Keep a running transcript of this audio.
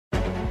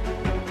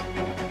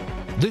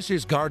This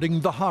is Guarding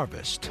the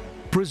Harvest,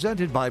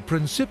 presented by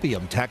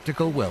Principium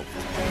Tactical Wealth.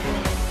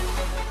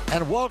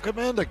 And welcome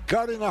into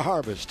Guarding the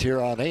Harvest here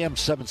on AM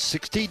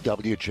 760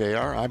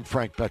 WJR. I'm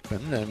Frank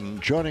Beckman,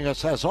 and joining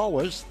us as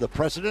always, the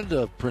president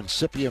of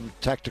Principium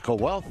Tactical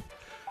Wealth,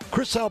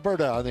 Chris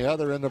Alberta, on the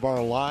other end of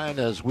our line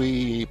as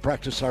we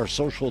practice our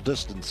social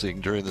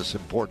distancing during this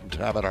important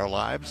time in our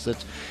lives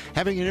that's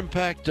having an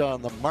impact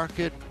on the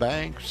market,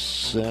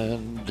 banks,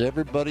 and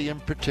everybody in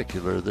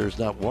particular. There's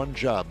not one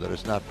job that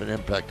has not been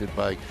impacted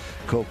by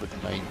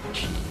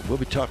COVID-19. We'll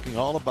be talking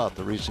all about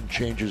the recent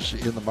changes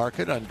in the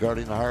market on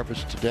Guarding the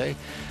Harvest today,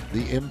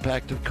 the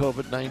impact of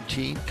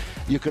COVID-19.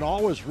 You can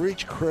always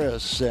reach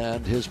Chris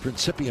and his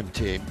Principium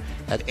team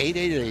at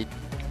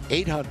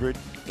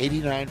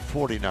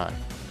 888-800-8949.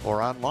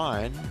 or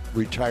online,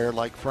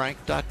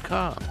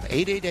 retirelikefrank.com,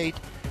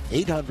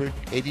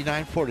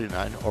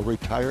 888-800-8949, or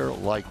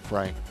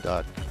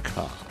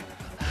retirelikefrank.com.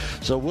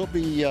 So we'll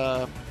be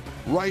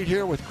right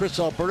here with Chris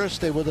Alberta.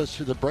 Stay with us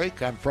through the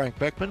break. I'm Frank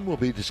Beckman. We'll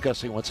be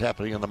discussing what's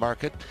happening in the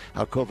market,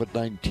 how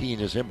COVID-19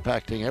 is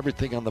impacting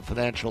everything on the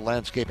financial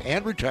landscape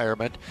and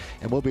retirement,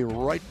 and we'll be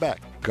right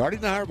back.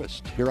 Guarding the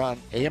Harvest here on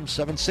AM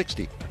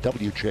 760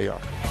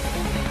 WJR.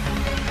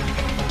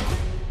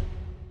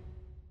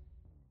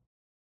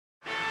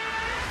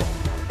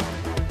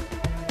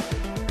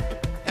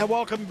 And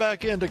welcome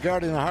back into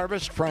Guarding the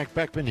Harvest. Frank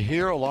Beckman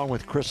here, along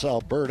with Chris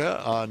Alberta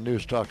on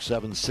News Talk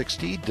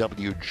 760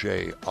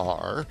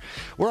 WJR.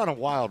 We're on a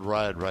wild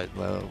ride right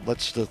now.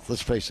 Let's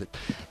face it.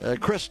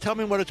 Chris, tell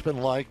me what it's been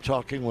like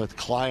talking with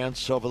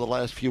clients over the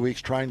last few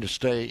weeks, trying to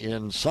stay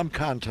in some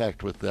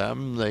contact with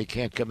them. They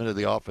can't come into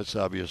the office,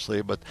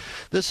 obviously, but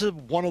this is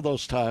one of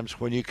those times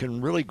when you can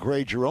really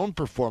grade your own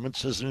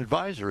performance as an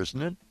advisor,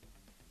 isn't it?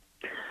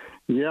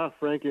 Yeah,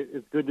 Frank,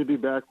 it's good to be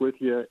back with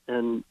you.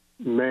 And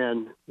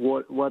man,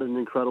 what an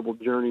incredible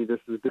journey this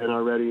has been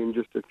already in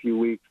just a few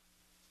weeks.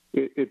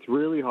 It's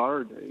really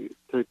hard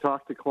to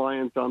talk to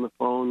clients on the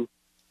phone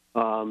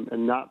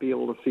and not be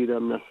able to see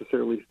them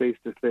necessarily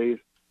face-to-face,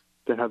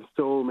 to have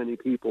so many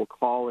people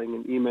calling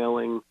and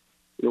emailing,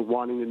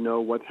 wanting to know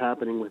what's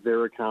happening with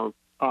their accounts.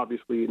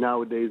 Obviously,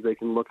 nowadays they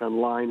can look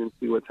online and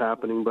see what's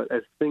happening, but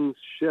as things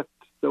shift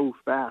so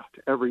fast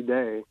every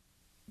day,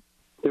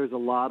 there's a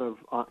lot of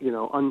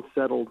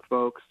unsettled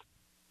folks.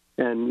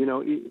 And,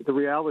 the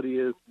reality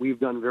is we've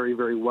done very,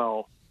 very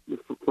well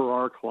for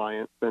our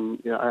clients.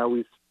 And I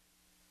always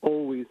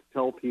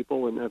tell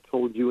people, and I've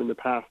told you in the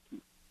past,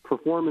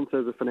 performance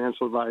as a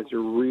financial advisor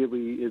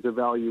really is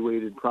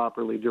evaluated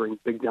properly during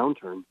big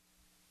downturns,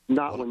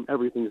 not when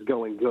everything's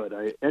going good.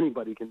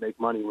 Anybody can make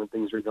money when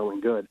things are going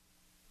good.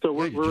 So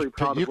we're very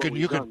proud of what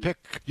we've done.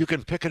 You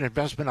can pick an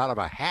investment out of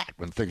a hat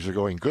when things are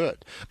going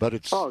good, but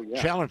it's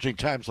challenging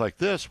times like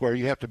this where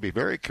you have to be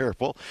very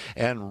careful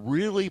and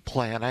really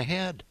plan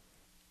ahead.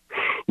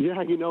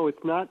 Yeah,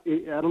 it's not,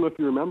 I don't know if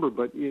you remember,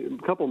 but a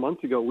couple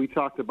months ago we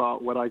talked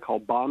about what I call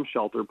bomb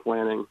shelter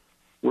planning,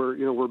 where,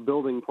 we're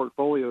building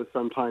portfolios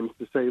sometimes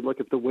to say, look,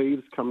 if the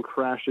waves come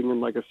crashing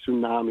in like a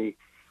tsunami,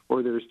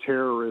 or there's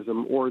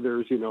terrorism, or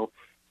there's,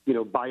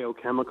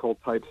 biochemical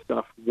type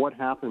stuff, what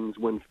happens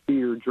when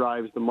fear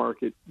drives the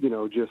market,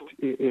 just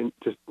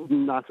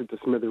knocks it to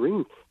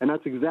smithereens? And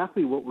that's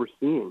exactly what we're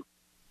seeing.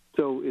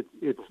 So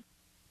it's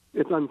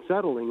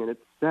unsettling, and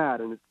it's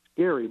sad, and it's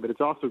scary, but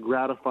it's also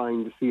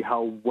gratifying to see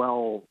how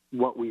well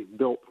what we've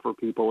built for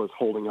people is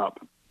holding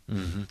up.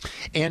 Mm-hmm.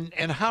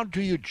 And how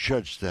do you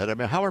judge that? I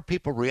mean, how are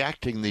people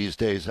reacting these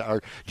days? Do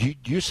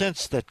you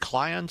sense that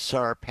clients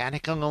are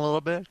panicking a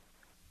little bit?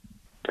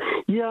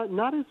 Yeah,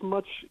 not as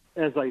much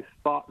as I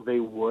thought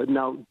they would.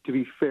 Now, to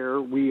be fair,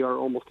 we are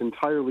almost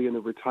entirely in the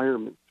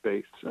retirement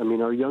space. I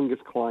mean, our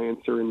youngest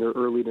clients are in their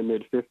early to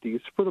mid-50s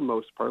for the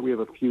most part. We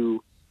have a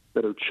few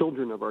that are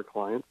children of our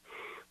clients.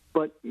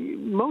 But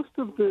most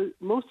of the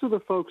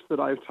folks that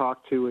I've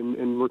talked to,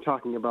 and we're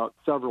talking about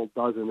several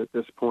dozen at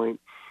this point,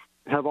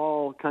 have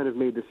all kind of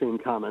made the same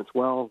comments.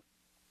 Well,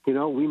 we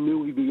knew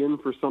we'd be in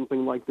for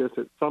something like this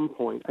at some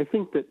point. I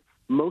think that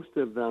most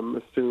of them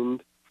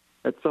assumed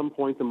at some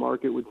point the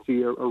market would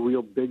see a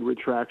real big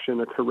retraction,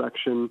 a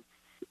correction.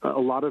 A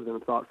lot of them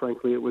thought,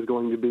 frankly, it was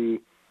going to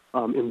be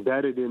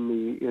embedded in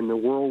the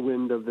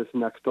whirlwind of this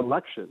next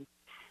election.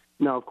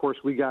 Now, of course,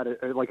 we got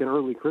like an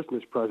early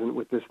Christmas present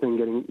with this thing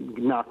getting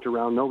knocked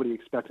around. Nobody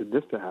expected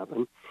this to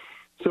happen.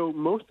 So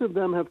most of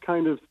them have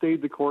kind of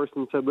stayed the course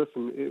and said,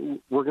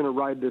 listen, we're going to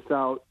ride this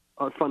out.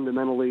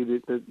 Fundamentally,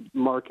 the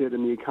market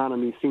and the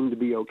economy seem to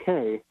be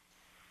okay.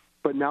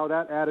 But now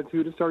that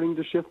attitude is starting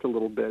to shift a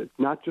little bit. It's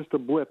not just a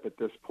blip at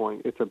this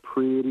point. It's a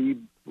pretty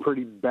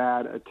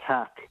bad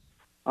attack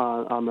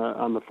on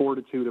the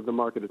fortitude of the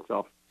market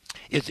itself.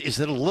 Is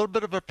it a little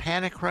bit of a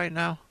panic right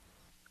now?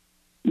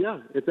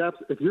 Yeah, if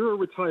you're a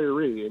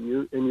retiree and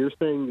you're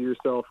saying to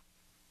yourself,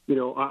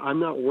 I'm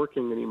not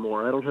working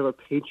anymore, I don't have a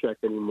paycheck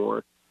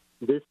anymore.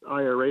 This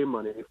IRA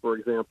money, for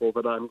example,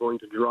 that I'm going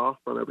to draw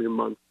from every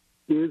month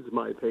is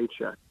my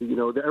paycheck.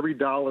 Every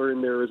dollar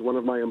in there is one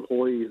of my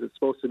employees. It's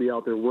supposed to be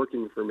out there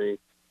working for me.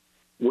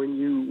 When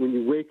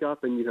you wake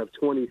up and you have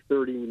 20,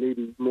 30,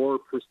 maybe more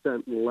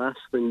 % less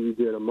than you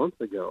did a month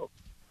ago,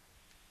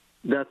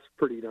 that's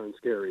pretty darn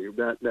scary.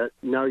 That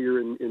now you're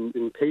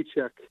in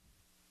paycheck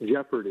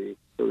jeopardy,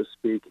 so to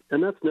speak,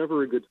 and that's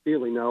never a good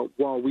feeling. Now,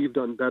 while we've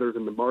done better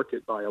than the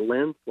market by a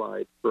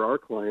landslide for our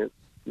clients,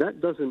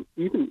 that doesn't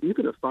even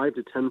a 5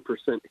 to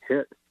 10%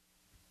 hit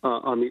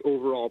on the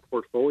overall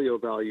portfolio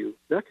value.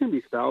 That can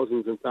be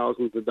thousands and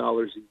thousands of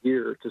dollars a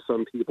year to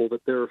some people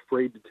that they're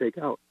afraid to take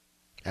out.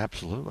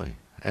 Absolutely.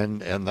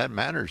 And that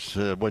matters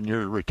when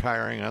you're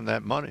retiring on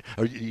that money.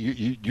 Or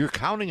you're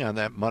counting on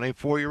that money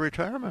for your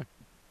retirement.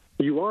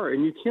 You are,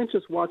 and you can't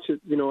just watch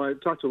it.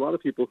 I've talked to a lot of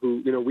people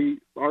who,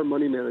 our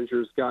money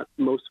managers got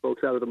most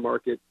folks out of the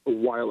market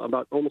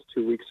about almost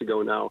 2 weeks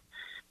ago now.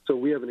 So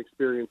we haven't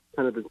experienced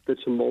kind of the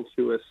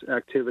tumultuous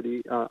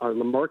activity on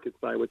the market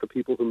side with the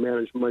people who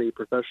manage money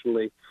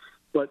professionally.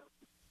 But,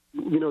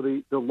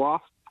 the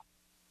lost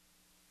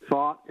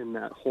thought in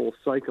that whole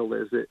cycle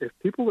is that if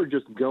people are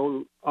just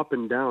going up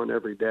and down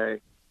every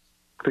day,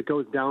 if it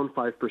goes down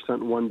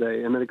 5% one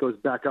day and then it goes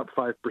back up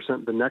 5%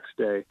 the next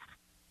day,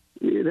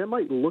 that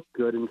might look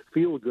good and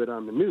feel good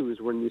on the news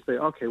when you say,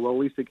 okay, well, at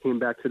least it came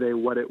back today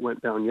what it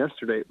went down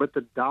yesterday. But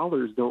the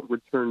dollars don't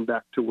return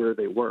back to where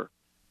they were.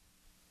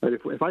 But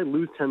if I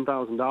lose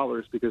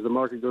 $10,000 because the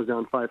market goes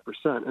down 5%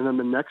 and then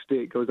the next day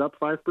it goes up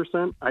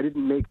 5%, I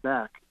didn't make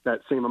back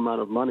that same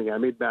amount of money. I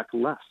made back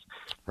less.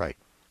 Right.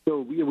 So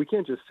we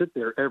can't just sit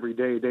there every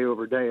day, day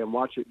over day, and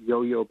watch it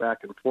yo-yo back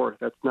and forth.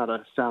 That's not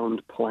a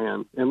sound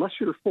plan. Unless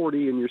you're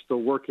 40 and you're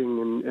still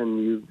working and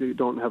you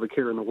don't have a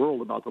care in the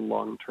world about the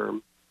long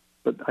term.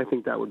 But I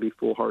think that would be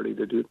foolhardy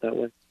to do it that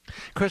way.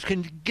 Chris,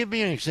 can you give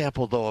me an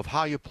example, though, of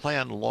how you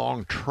plan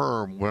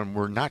long-term when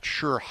we're not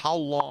sure how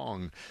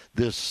long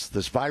this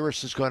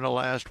virus is going to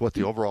last, what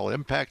the overall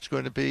impact is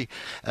going to be?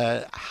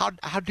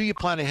 How do you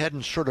plan ahead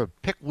and sort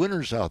of pick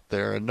winners out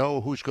there and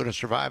know who's going to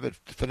survive it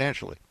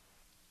financially?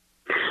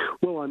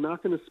 Well, I'm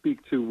not going to speak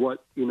to what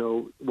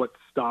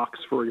stocks,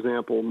 for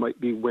example, might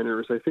be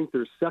winners. I think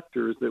there's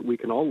sectors that we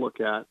can all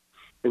look at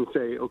and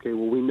say, okay,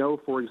 well, we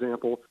know, for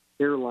example,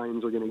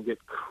 airlines are going to get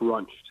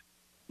crunched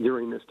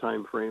during this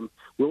time frame.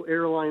 Will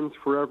airlines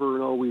forever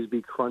and always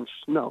be crunched?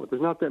 No,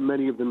 there's not that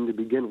many of them to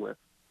begin with.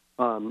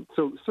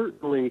 So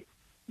certainly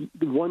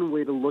one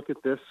way to look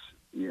at this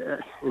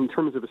in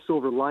terms of a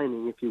silver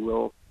lining, if you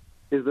will,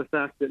 is the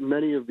fact that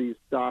many of these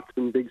stocks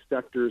and big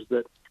sectors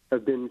that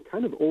have been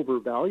kind of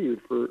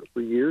overvalued for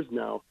years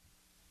now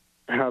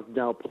have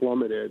now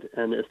plummeted,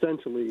 and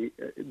essentially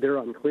they're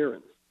on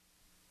clearance.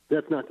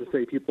 That's not to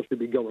say people should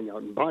be going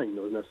out and buying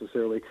those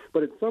necessarily,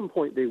 but at some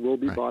point they will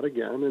be bought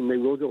again and they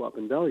will go up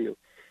in value.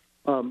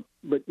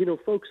 But,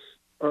 folks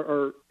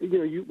are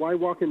I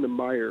walk into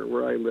Meijer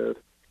where I live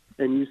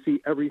and you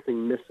see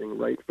everything missing,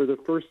 right? For the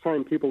first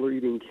time, people are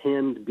eating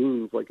canned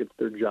beans like it's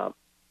their job,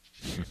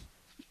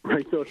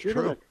 right? So if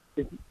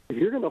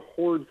you're going to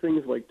hoard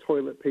things like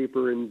toilet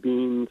paper and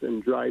beans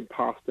and dried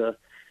pasta,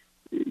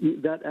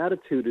 that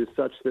attitude is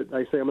such that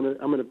I say I'm going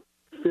to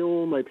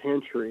fill my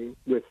pantry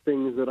with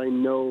things that I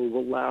know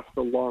will last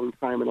a long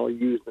time and I'll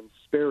use them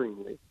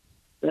sparingly.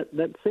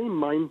 That same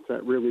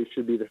mindset really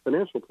should be the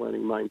financial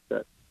planning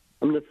mindset.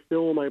 I'm going to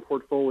fill my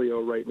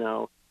portfolio right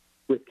now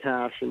with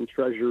cash and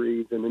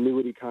treasuries and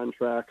annuity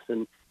contracts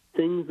and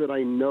things that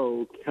I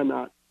know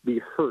cannot be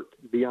hurt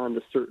beyond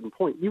a certain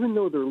point, even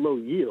though they're low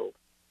yield.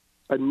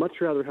 I'd much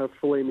rather have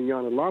filet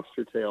mignon and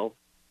lobster tail,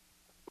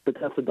 but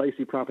that's a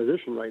dicey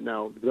proposition right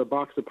now. The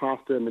box of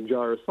pasta and the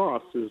jar of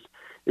sauce is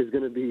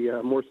going to be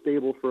more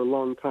stable for a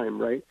long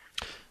time, right?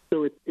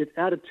 So it's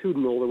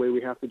attitudinal the way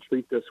we have to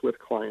treat this with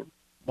clients.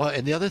 Well,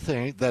 and the other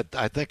thing that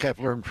I think I've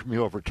learned from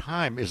you over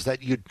time is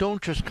that you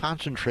don't just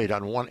concentrate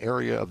on one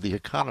area of the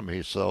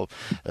economy. So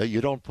you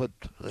don't put,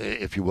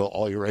 if you will,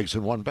 all your eggs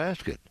in one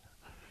basket.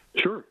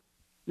 Sure.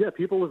 Yeah,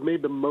 people have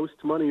made the most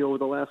money over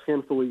the last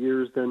handful of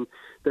years than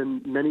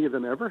many of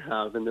them ever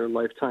have in their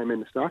lifetime in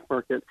the stock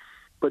market.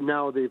 But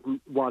now they've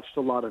watched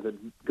a lot of it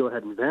go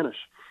ahead and vanish.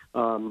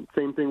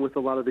 Same thing with a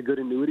lot of the good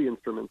annuity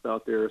instruments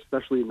out there,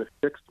 especially in the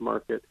fixed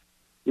market.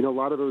 A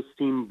lot of those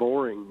seem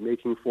boring.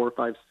 Making 4,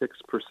 5,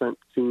 6%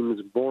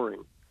 seems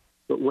boring.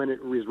 But when it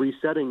is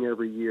resetting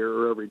every year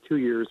or every 2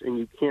 years and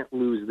you can't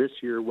lose this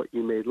year what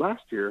you made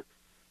last year,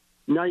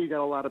 now you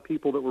got a lot of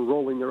people that were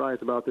rolling their eyes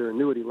about their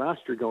annuity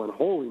last year going,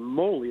 holy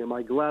moly, am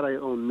I glad I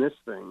own this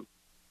thing.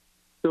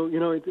 So,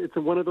 it's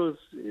one of those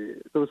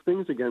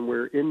things, again,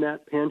 where in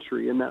that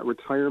pantry, in that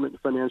retirement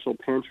financial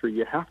pantry,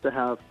 you have to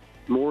have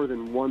more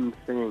than one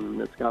thing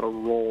that's got a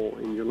role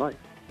in your life.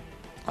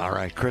 All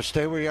right, Chris,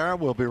 stay where you are.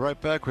 We'll be right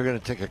back. We're going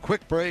to take a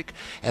quick break,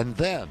 and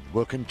then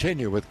we'll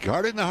continue with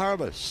Guarding the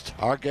Harvest.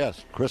 Our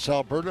guest, Chris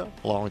Alberta,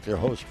 along with your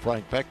host,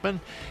 Frank Beckman,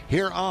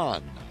 here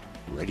on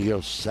Radio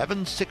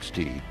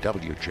 760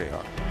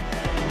 WJR.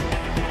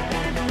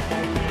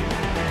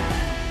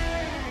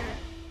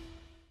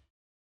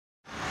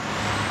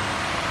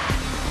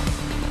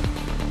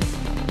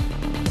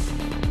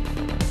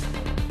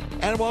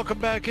 And welcome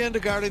back into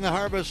Guarding the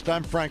Harvest.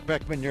 I'm Frank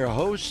Beckman, your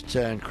host,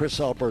 and Chris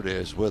Alberta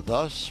is with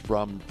us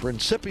from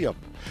Principium.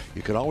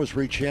 You can always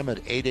reach him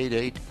at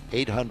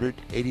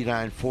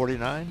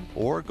 888-800-8949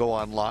 or go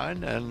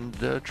online and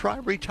try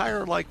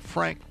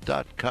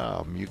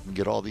retirelikeFrank.com. You can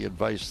get all the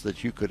advice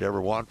that you could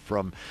ever want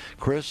from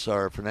Chris,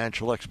 our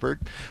financial expert,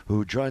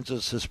 who joins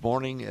us this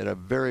morning at a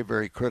very,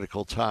 very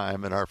critical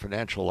time in our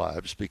financial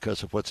lives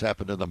because of what's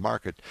happened in the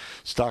market.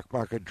 Stock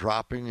market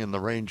dropping in the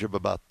range of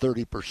about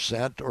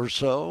 30% or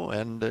so.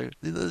 And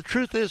the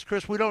truth is,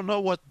 Chris, we don't know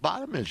what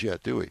bottom is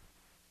yet, do we?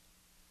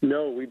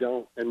 No, we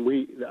don't. And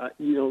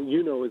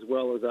you know as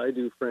well as I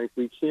do, Frank,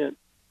 we can't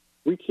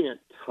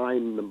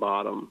time the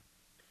bottom.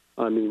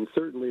 I mean,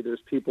 certainly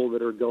there's people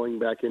that are going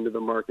back into the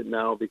market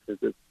now because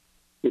it's,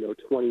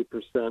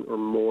 20% or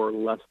more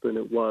less than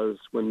it was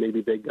when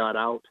maybe they got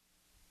out.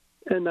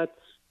 And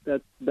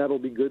that'll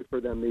be good for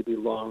them maybe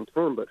long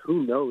term, but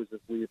who knows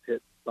if we've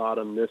hit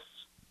bottom.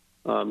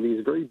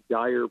 These very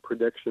dire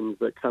predictions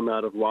that come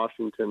out of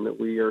Washington that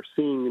we are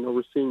seeing,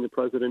 we're seeing the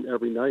president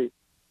every night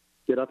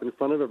get up in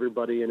front of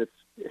everybody, and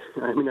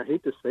I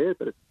hate to say it,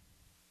 but it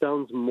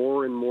sounds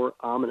more and more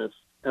ominous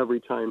every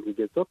time he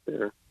gets up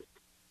there.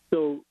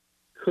 So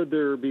could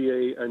there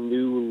be a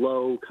new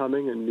low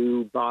coming, a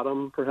new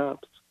bottom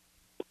perhaps?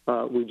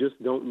 We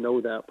just don't know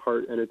that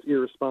part, and it's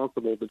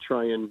irresponsible to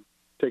try and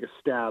take a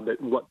stab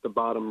at what the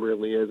bottom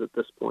really is at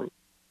this point.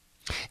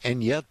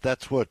 And yet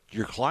that's what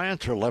your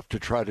clients are left to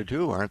try to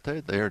do, aren't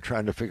they? They are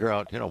trying to figure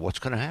out, what's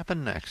going to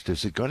happen next.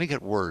 Is it going to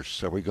get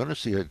worse? Are we going to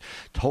see a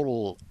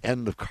total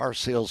end of car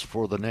sales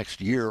for the next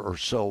year or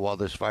so while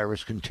this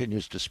virus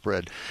continues to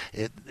spread?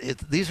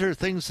 These are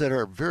things that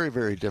are very,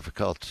 very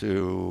difficult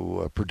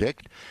to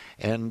predict,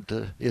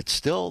 and it's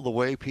still the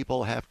way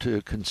people have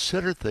to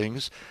consider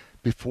things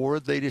before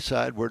they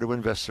decide where to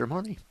invest their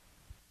money.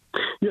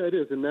 Yeah, it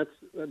is, and that's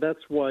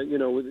why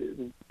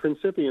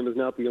Principium is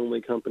not the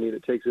only company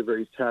that takes a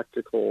very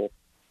tactical,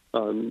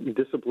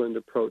 disciplined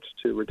approach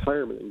to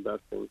retirement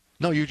investing.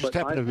 No, you just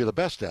happen to be the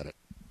best at it.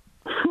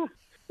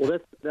 Well,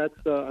 that's.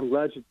 I'm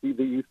glad that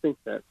you think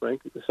that,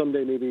 Frank.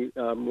 Someday maybe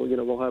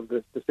we'll have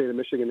the state of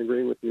Michigan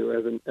agreeing with you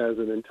as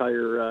an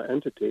entire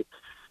entity.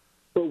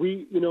 But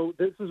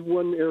this is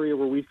one area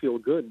where we feel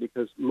good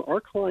because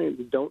our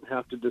clients don't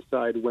have to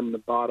decide when the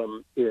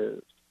bottom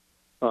is.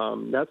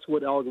 That's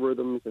what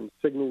algorithms and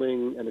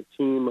signaling and a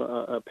team,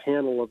 a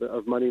panel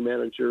of money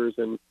managers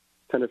and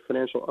kind of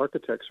financial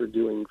architects are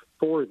doing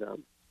for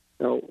them.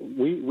 Now,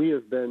 we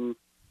have been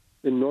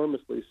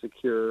enormously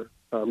secure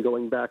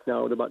going back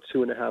now at about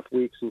 2.5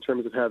 weeks in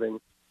terms of having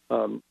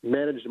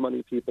managed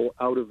money people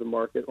out of the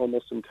market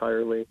almost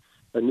entirely,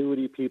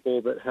 annuity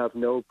people that have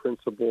no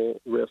principal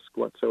risk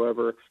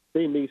whatsoever.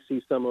 They may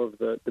see some of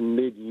the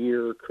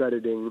mid-year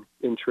crediting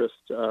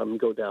interest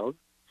go down.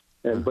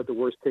 But the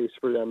worst case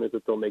for them is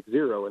that they'll make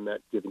zero in that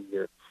given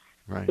year.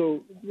 Right.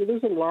 So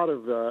there's a lot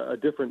of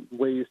different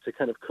ways to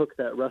kind of cook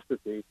that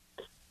recipe.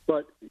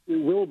 But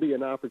it will be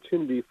an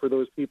opportunity for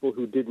those people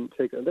who didn't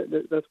take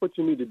it. That's what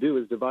you need to do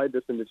is divide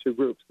this into two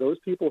groups. Those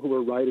people who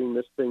are riding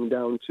this thing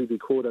down to the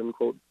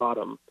quote-unquote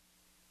bottom,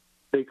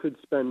 they could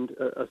spend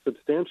a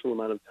substantial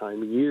amount of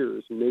time,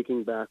 years,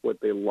 making back what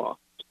they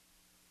lost.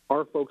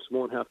 Our folks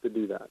won't have to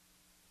do that.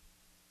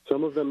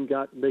 Some of them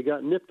got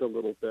nipped a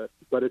little bit,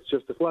 but it's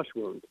just a flesh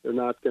wound. They're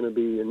not going to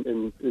be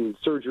in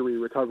surgery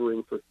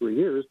recovering for 3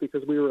 years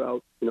because we were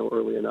out,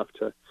 early enough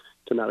to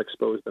not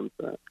expose them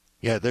to that.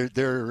 Yeah,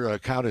 their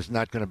account is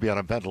not going to be on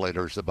a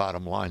ventilator is the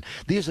bottom line.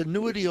 These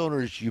annuity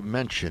owners you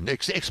mentioned,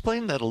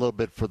 explain that a little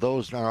bit for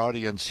those in our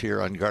audience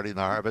here on Guarding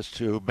the Harvest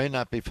who may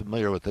not be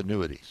familiar with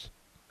annuities.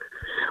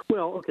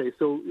 Well, okay,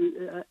 so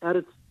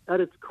at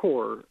its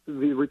core,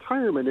 the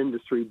retirement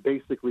industry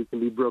basically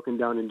can be broken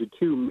down into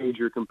two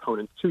major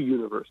components, two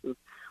universes.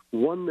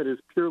 One that is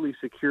purely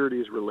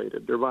securities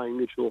related. They're buying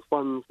mutual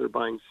funds, they're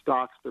buying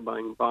stocks, they're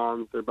buying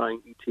bonds, they're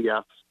buying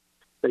ETFs.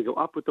 They go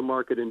up with the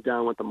market and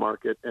down with the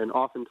market, and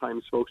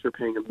oftentimes folks are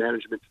paying a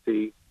management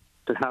fee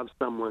to have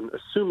someone,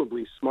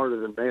 assumably smarter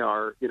than they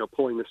are,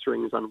 pulling the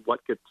strings on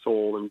what gets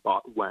sold and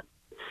bought when.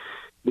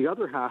 The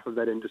other half of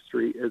that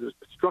industry is a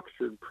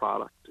structured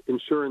product,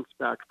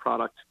 insurance-backed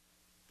product,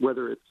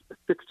 whether it's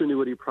fixed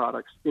annuity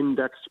products,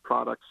 indexed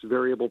products,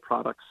 variable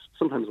products,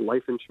 sometimes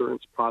life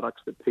insurance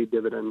products that pay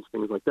dividends,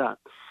 things like that.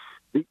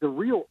 The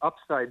real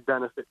upside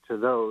benefit to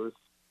those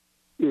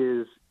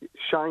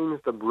shines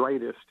the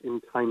brightest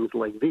in times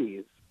like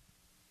these,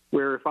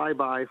 where if I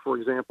buy, for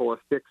example, a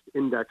fixed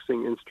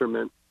indexing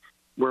instrument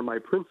where my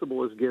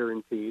principal is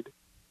guaranteed,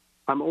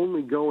 I'm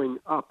only going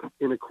up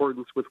in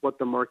accordance with what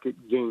the market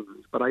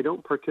gains, but I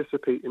don't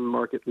participate in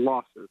market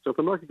losses. So if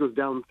the market goes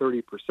down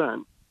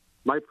 30%,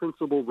 my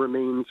principal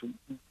remains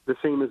the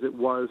same as it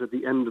was at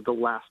the end of the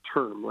last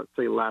term, let's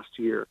say last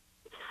year.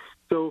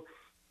 So,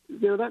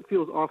 that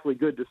feels awfully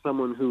good to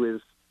someone who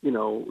is,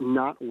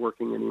 not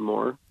working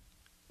anymore.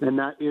 And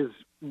that is,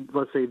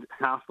 let's say,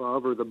 half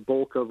of or the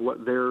bulk of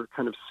what their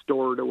kind of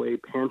stored away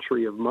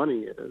pantry of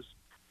money is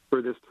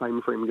for this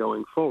time frame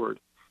going forward.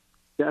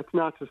 That's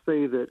not to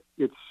say that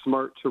it's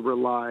smart to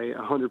rely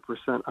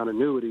 100% on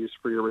annuities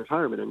for your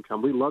retirement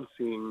income. We love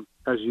seeing,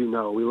 as you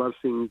know,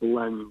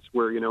 blends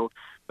where,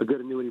 a good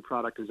annuity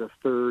product is a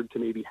third to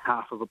maybe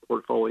half of a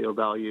portfolio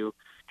value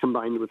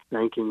combined with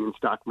banking and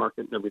stock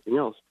market and everything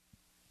else.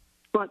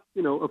 But,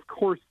 of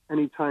course,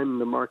 anytime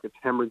the market's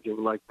hemorrhaging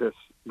like this,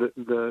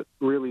 the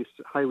really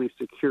highly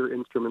secure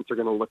instruments are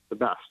going to look the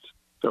best.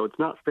 So it's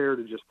not fair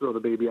to just throw the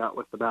baby out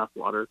with the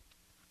bathwater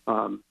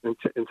and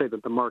say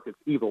that the market's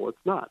evil. It's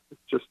not. It's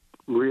just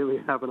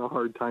really having a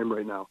hard time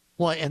right now.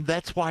 Well, and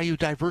that's why you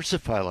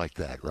diversify like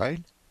that, right?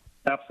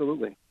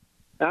 Absolutely.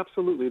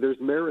 Absolutely. There's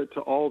merit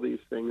to all these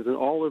things, and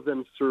all of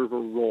them serve a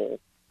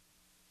role.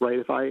 Right?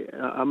 If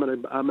I'm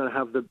gonna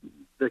have the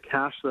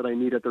cash that I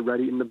need at the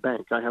ready in the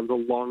bank. I have the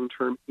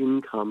long-term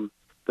income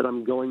that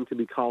I'm going to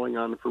be calling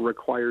on for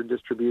required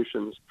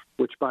distributions,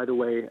 which, by the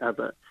way, have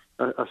a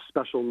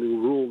special new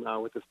rule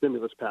now with the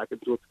stimulus package.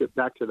 Let's get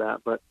back to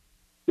that. But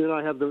then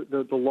I have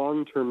the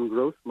long-term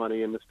growth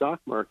money in the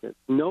stock market,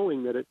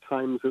 knowing that at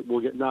times it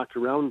will get knocked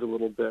around a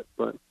little bit,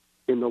 but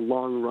in the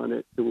long run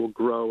it will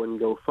grow and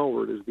go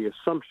forward is the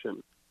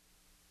assumption.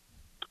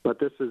 But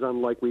this is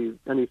unlike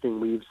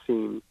anything we've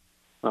seen.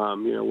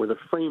 Where the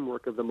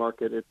framework of the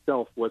market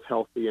itself was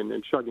healthy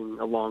and chugging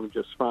along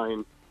just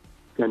fine,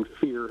 and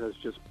fear has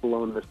just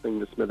blown this thing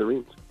to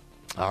smithereens.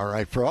 All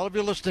right. For all of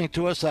you listening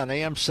to us on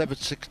AM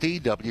 760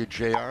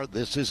 WJR,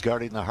 this is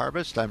Guarding the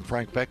Harvest. I'm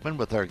Frank Beckman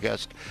with our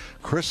guest,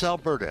 Chris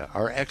Alberta,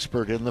 our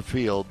expert in the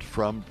field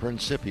from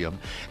Principium.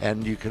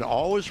 And you can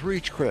always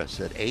reach Chris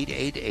at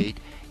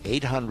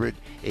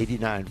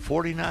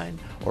 888-800-8949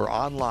 or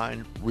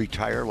online,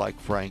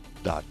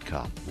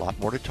 retirelikefrank.com. A lot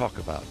more to talk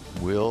about.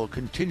 We'll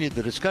continue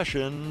the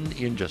discussion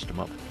in just a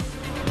moment.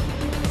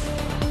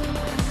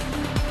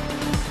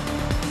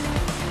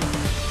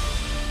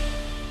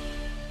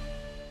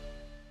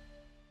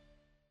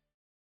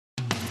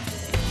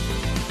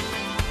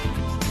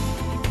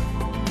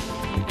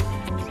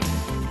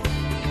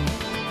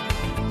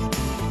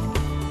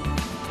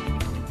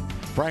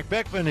 Frank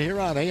Beckman here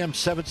on AM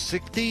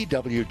 760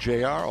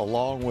 WJR,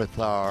 along with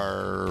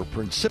our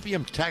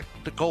Principium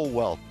Tactical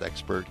Wealth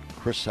expert,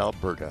 Chris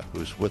Alberta,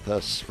 who's with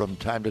us from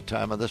time to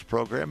time on this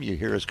program. You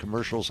hear his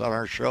commercials on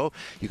our show.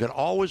 You can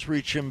always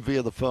reach him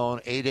via the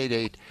phone,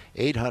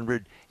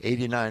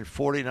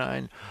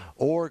 888-800-8949,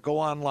 or go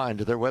online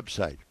to their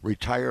website,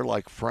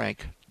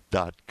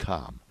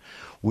 retirelikefrank.com.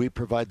 We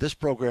provide this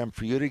program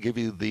for you to give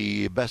you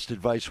the best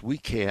advice we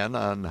can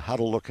on how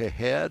to look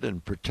ahead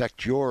and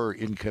protect your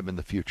income in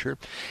the future.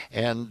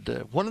 And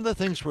one of the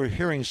things we're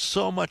hearing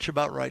so much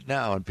about right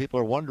now, and people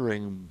are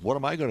wondering, what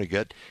am I going to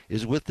get,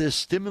 is with this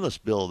stimulus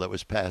bill that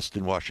was passed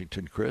in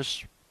Washington,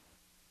 Chris.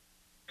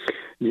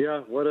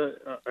 Yeah, what an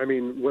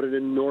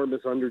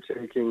enormous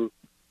undertaking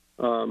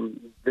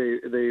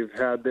they've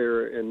had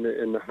there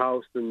in the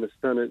House and the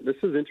Senate. This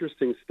is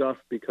interesting stuff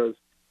because,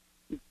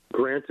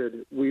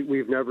 granted,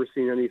 we've never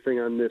seen anything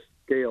on this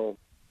scale,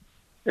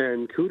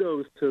 and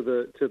kudos to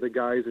the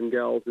guys and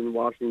gals in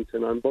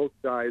Washington on both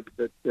sides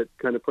that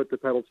kind of put the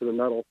pedal to the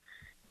metal.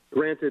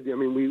 Granted,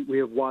 we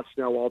have watched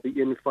now all the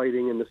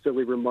infighting and the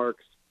silly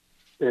remarks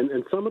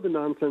and some of the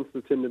nonsense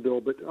that's in the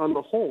bill, but on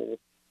the whole,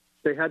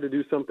 they had to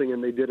do something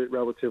and they did it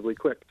relatively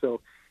quick.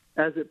 So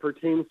as it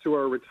pertains to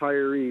our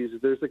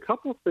retirees, there's a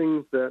couple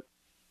things that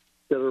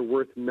are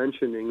worth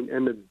mentioning,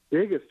 and the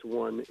biggest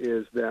one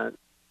is that,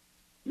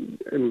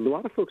 and a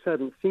lot of folks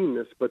haven't seen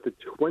this, but the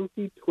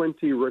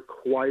 2020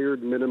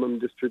 required minimum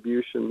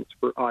distributions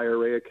for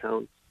IRA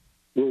accounts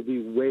will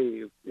be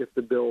waived if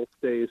the bill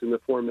stays in the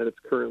form that it's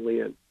currently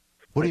in.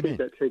 What do you mean?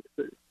 That takes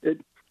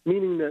it,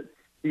 meaning that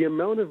the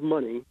amount of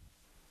money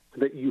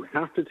that you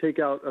have to take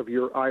out of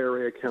your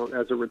IRA account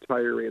as a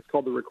retiree, it's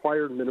called the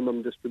required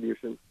minimum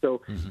distribution.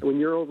 So when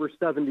you're over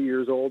 70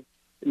 years old,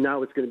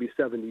 now it's going to be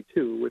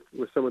 72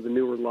 with some of the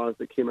newer laws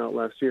that came out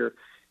last year.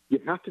 You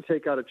have to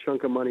take out a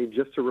chunk of money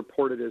just to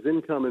report it as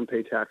income and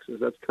pay taxes.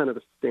 That's kind of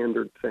a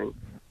standard thing.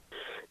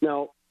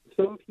 Now,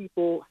 some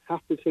people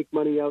have to take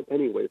money out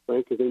anyway,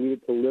 Frank, because they need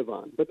it to live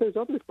on. But there's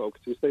other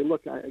folks who say,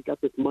 look, I got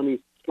this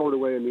money stored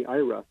away in the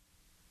IRA,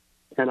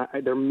 and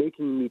they're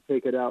making me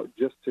take it out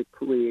just to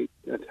create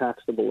a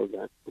taxable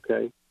event,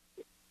 okay?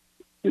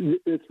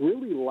 It's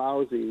really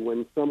lousy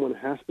when someone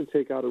has to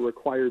take out a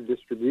required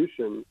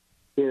distribution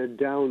in a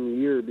down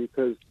year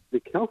because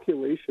the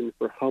calculation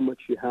for how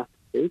much you have to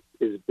take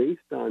is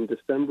based on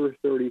December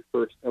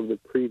 31st of the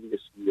previous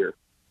year.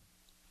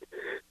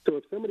 So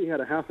if somebody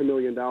had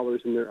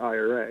 $500,000 in their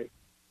IRA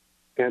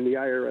and the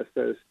IRS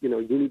says, you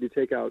need to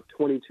take out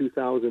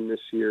 $22,000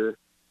 this year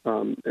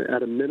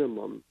at a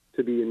minimum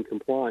to be in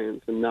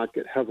compliance and not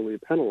get heavily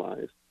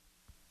penalized,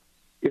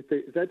 if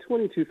that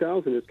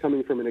 $22,000 is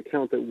coming from an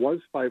account that was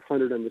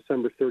 $500 on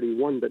December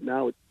 31, but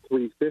now it's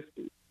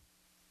 $350,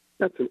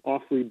 that's an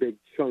awfully big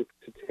chunk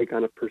to take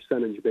on a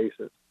percentage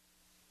basis.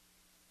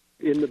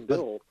 In the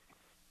bill,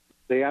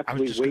 They I was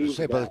actually just going to waived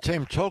say, by the that.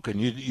 same token,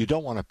 you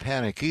don't want to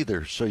panic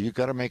either. So you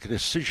got to make a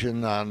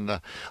decision on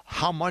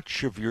how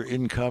much of your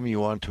income you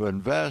want to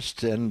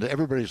invest, and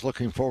everybody's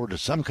looking forward to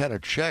some kind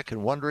of check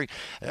and wondering,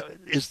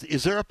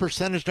 is there a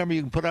percentage number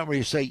you can put on where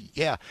you say,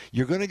 yeah,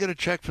 you're going to get a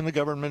check from the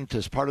government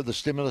as part of the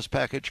stimulus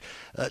package.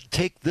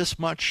 Take this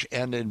much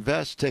and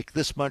invest. Take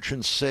this much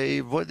and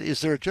save. What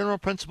is there a general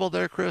principle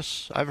there,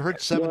 Chris? I've heard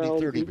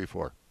 70-30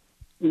 before.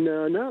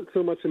 No, not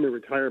so much in the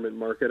retirement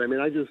market. I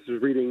mean, I just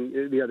was reading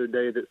the other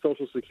day that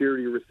Social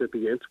Security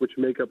recipients, which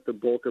make up the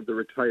bulk of the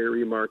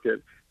retiree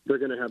market, they're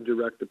going to have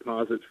direct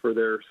deposits for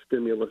their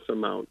stimulus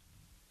amount.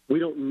 We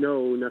don't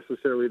know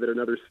necessarily that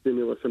another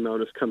stimulus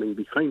amount is coming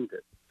behind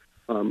it.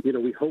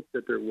 We hope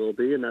that there will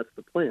be, and that's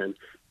the plan.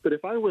 But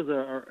if I was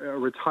a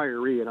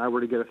retiree and I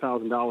were to get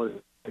 $1,000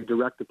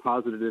 direct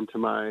deposited into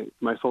my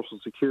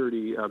Social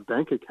Security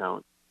bank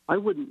account, I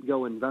wouldn't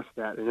go invest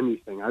that in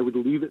anything. I would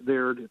leave it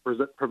there to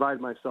provide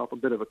myself a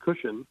bit of a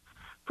cushion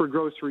for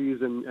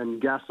groceries and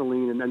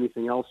gasoline and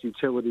anything else,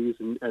 utilities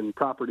and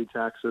property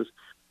taxes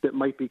that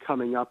might be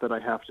coming up that I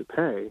have to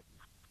pay,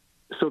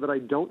 so that I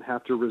don't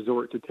have to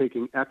resort to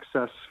taking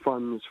excess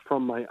funds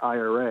from my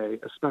IRA,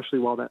 especially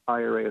while that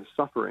IRA is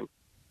suffering.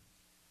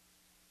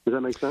 Does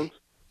that make sense?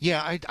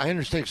 Yeah, I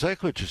understand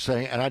exactly what you're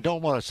saying, and I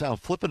don't want to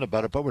sound flippant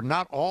about it, but we're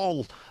not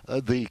all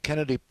the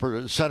Kennedy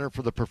Center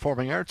for the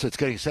Performing Arts that's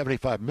getting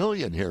 $75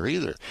 million here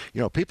either.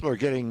 People are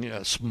getting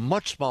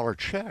much smaller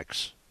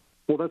checks.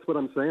 Well, that's what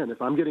I'm saying.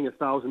 If I'm getting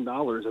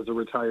 $1,000 as a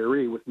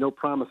retiree with no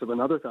promise of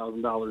another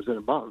 $1,000 in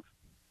a month,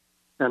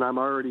 and I'm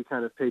already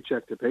kind of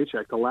paycheck to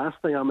paycheck, the last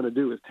thing I'm going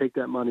to do is take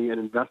that money and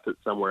invest it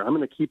somewhere. I'm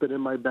going to keep it in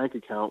my bank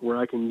account where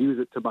I can use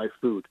it to buy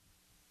food.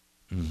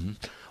 Mm-hmm.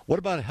 What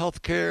about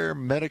health care,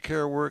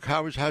 Medicare work?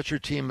 How's your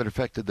team been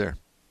affected there?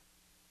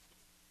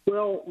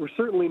 Well, we're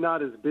certainly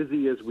not as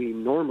busy as we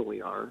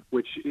normally are,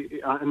 which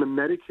on the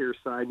Medicare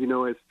side,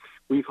 as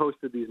we've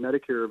hosted these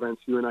Medicare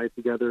events, you and I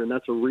together, and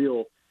that's a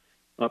real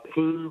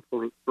pain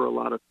point for a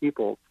lot of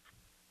people.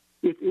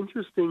 It's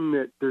interesting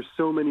that there's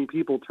so many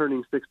people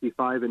turning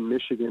 65 in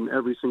Michigan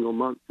every single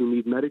month who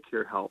need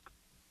Medicare help.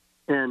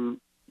 And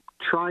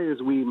try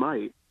as we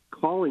might,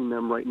 calling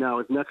them right now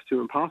is next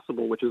to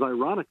impossible, which is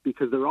ironic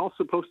because they're all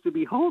supposed to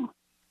be home.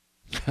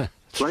 Right?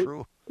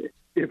 True.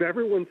 If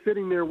everyone's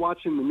sitting there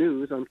watching the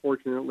news,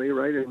 unfortunately,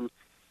 right, and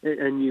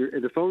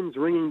the phone's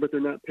ringing but they're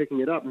not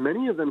picking it up,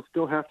 many of them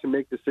still have to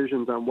make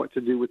decisions on what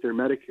to do with their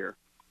Medicare.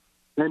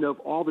 And of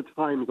all the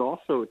times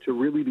also to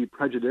really be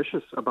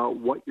prejudicious about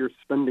what you're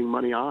spending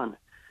money on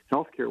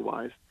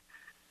healthcare-wise,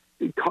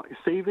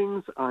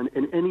 savings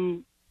in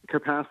any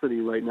capacity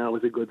right now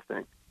is a good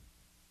thing.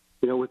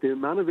 With the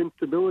amount of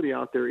instability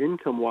out there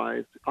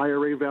income-wise,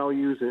 IRA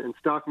values and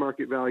stock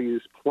market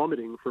values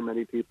plummeting for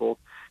many people,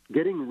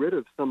 getting rid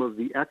of some of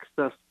the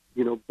excess,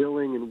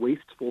 billing and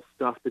wasteful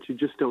stuff that you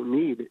just don't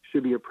need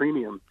should be a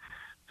premium.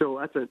 So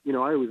I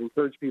always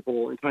encourage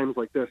people in times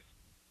like this,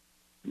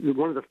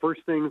 one of the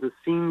first things a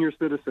senior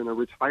citizen, a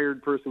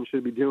retired person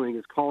should be doing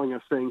is calling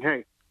us saying,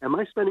 hey, am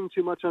I spending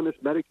too much on this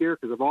Medicare?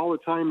 Because of all the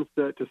times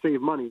to save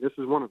money, this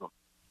is one of them.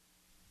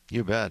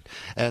 You bet.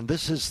 And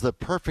this is the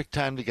perfect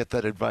time to get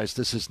that advice.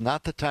 This is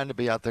not the time to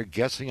be out there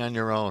guessing on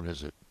your own,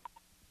 is it?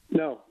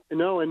 No. And,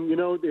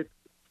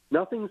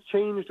 nothing's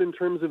changed in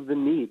terms of the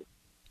need,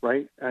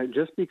 right?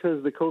 Just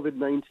because the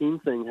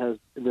COVID-19 thing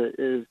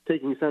is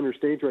taking center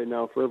stage right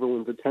now for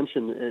everyone's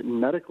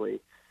attention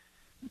medically,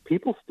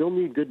 people still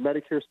need good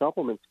Medicare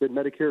supplements, good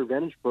Medicare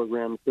Advantage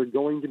programs. They're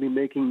going to be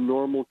making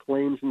normal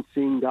claims and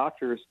seeing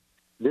doctors.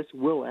 This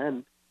will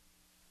end.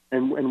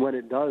 And when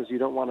it does, you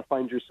don't want to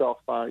find yourself,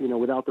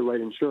 without the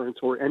right insurance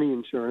or any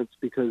insurance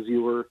because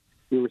you were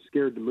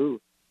scared to move.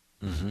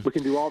 Mm-hmm. We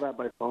can do all that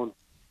by phone.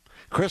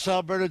 Chris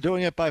Alberta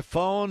doing it by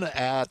phone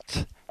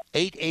at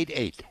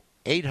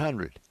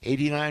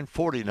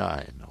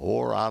 888-800-8949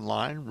 or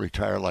online,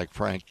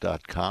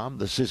 retirelikefrank.com.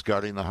 This is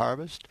Guarding the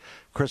Harvest.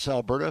 Chris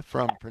Alberta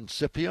from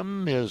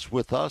Principium is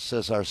with us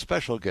as our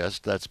special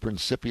guest. That's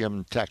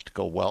Principium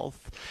Tactical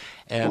Wealth.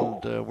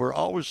 And we're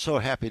always so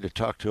happy to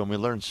talk to him. We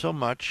learn so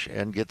much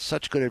and get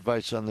such good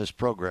advice on this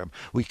program.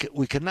 We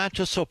cannot,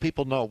 just so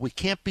people know, we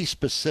can't be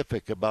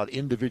specific about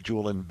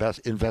individual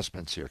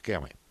investments here,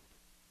 can we?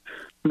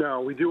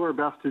 No, we do our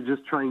best to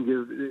just try and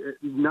give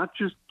not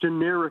just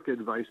generic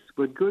advice,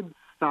 but good,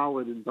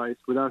 solid advice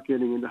without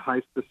getting into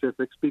high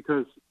specifics,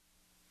 because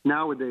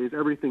nowadays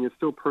everything is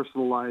so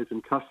personalized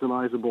and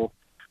customizable.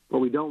 What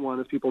we don't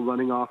want is people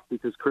running off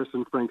because Chris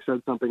and Frank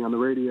said something on the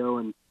radio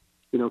and,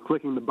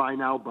 clicking the buy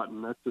now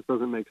button. That just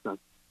doesn't make sense.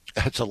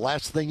 That's the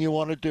last thing you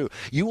want to do.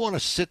 You want to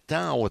sit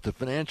down with a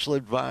financial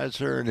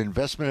advisor, an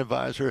investment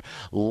advisor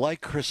like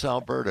Chris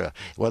Alberta,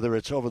 whether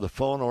it's over the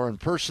phone or in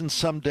person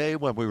someday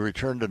when we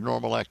return to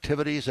normal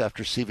activities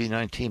after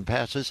CV-19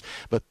 passes.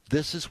 But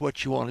this is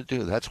what you want to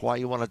do. That's why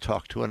you want to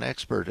talk to an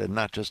expert and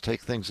not just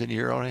take things into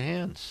your own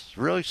hands. It's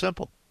really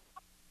simple.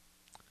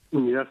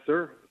 Yes,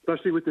 sir.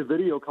 Especially with the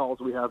video calls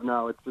we have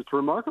now. It's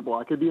remarkable.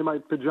 I could be in my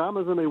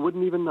pajamas and they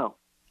wouldn't even know.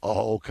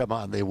 Oh, come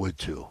on. They would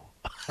too.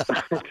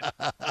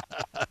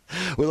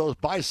 with those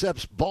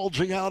biceps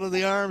bulging out of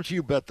the arms?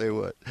 You bet they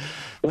would.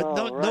 But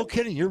no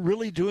kidding. You're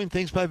really doing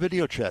things by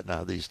video chat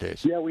now these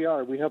days. Yeah, we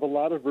are. We have a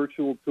lot of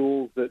virtual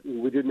tools that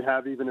we didn't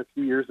have even a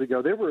few years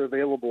ago. They were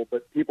available,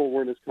 but people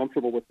weren't as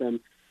comfortable with them.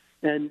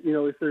 And,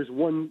 if there's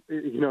one,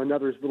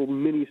 another little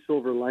mini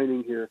silver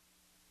lining here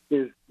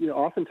is,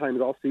 oftentimes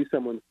I'll see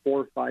someone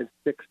 4, 5,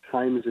 6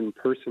 times in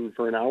person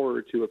for an hour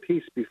or two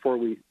apiece before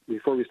we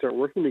start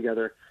working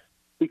together,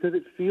 because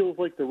it feels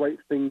like the right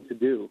thing to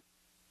do.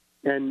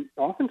 And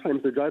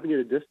oftentimes they're driving at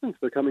a distance.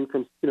 They're coming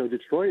from,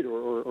 Detroit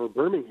or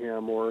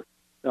Birmingham, or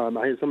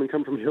I had someone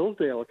come from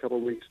Hillsdale a couple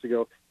of weeks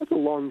ago. That's a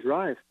long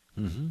drive.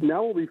 Mm-hmm.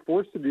 Now we'll be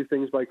forced to do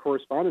things by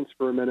correspondence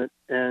for a minute,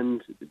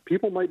 and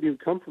people might be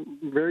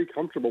very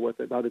comfortable with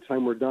it by the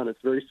time we're done.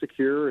 It's very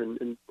secure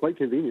and quite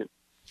convenient.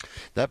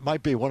 That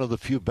might be one of the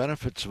few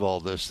benefits of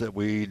all this, that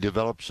we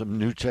develop some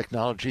new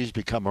technologies,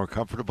 become more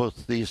comfortable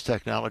with these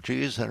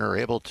technologies, and are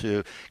able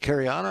to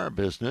carry on our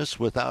business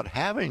without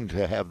having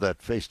to have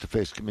that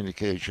face-to-face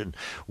communication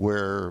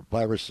where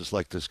viruses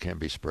like this can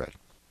be spread.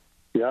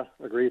 Yeah,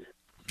 agreed.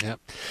 Yeah.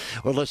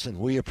 Well, listen,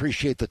 we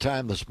appreciate the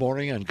time this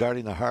morning on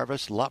Guarding the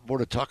Harvest. A lot more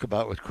to talk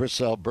about with Chris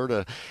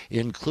Alberta,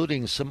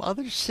 including some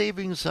other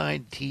savings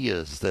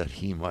ideas that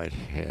he might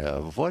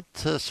have. What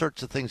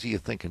sorts of things are you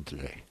thinking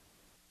today?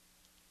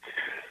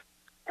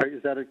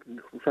 Is that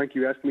Frank,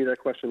 you asked me that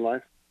question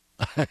live?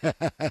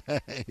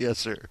 Yes,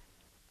 sir.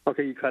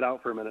 Okay, you cut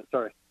out for a minute.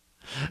 Sorry.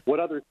 What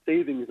other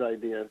savings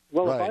ideas?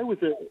 Well, right.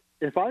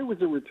 if I was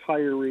a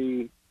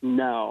retiree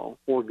now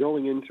or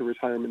going into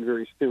retirement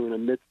very soon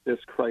amidst this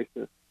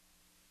crisis,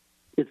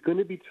 it's going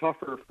to be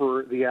tougher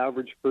for the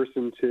average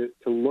person to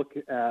look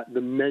at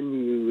the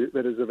menu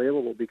that is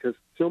available, because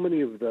so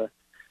many of the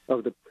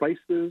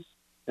prices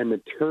and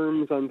the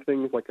terms on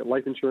things like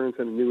life insurance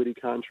and annuity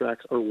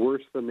contracts are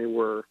worse than they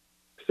were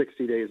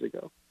 60 days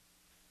ago.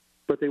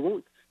 But they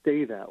won't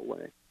stay that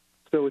way.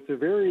 So it's a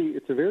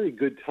very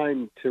good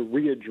time to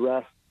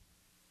readdress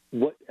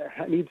what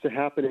needs to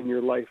happen in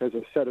your life as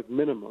a set of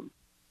minimum.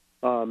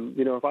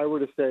 If I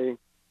were to say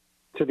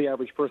to the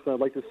average person, I'd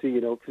like to see,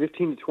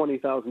 $15,000 to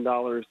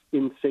 $20,000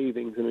 in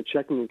savings in a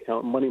checking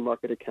account, money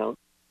market account,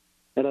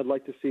 and I'd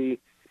like to see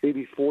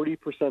maybe 40%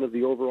 of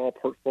the overall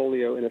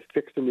portfolio in a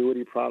fixed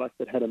annuity product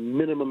that had a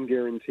minimum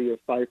guarantee of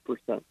 5%,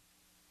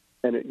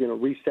 and it,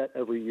 reset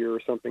every year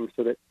or something,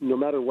 so that no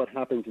matter what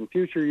happens in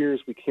future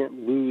years, we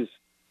can't lose,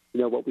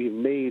 what we've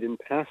made in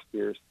past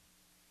years.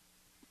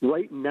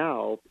 Right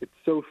now, it's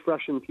so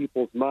fresh in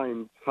people's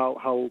minds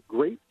how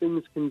great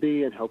things can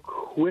be and how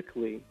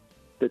quickly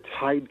the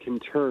tide can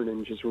turn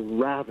and just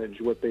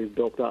ravage what they've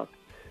built up,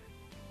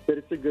 that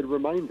it's a good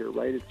reminder,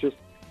 right? It's just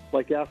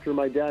like after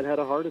my dad had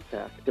a heart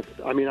attack.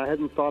 I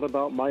hadn't thought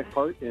about my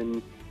heart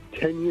in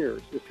 10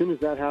 years. As soon as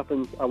that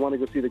happens, I want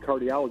to go see the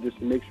cardiologist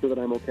to make sure that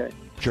I'm okay.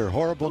 Sure,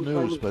 horrible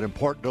news, but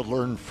important to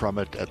learn from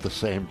it at the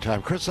same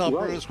time. Chris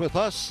Alberta is with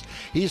us.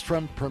 He's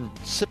from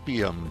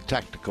Principium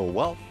Tactical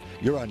Wealth.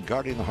 You're on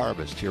Guarding the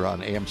Harvest here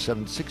on AM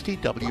 760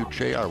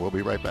 WJR. We'll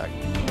be right back.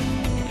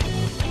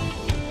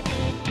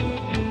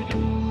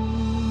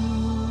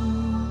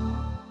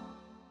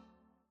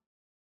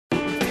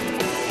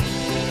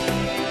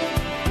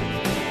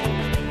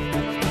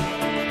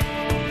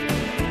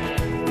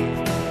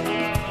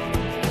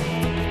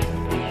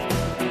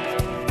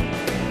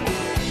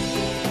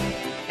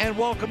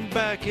 Welcome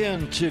back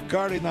into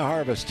Guarding the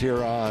Harvest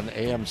here on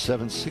AM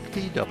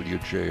 760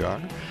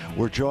 WJR.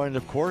 We're joined,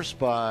 of course,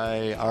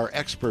 by our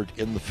expert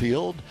in the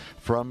field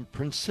from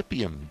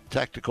Principium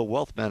Tactical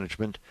Wealth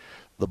Management,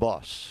 the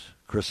boss,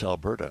 Chris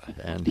Alberta.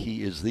 And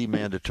he is the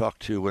man to talk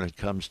to when it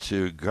comes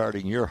to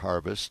guarding your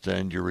harvest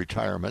and your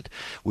retirement.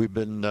 We've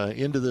been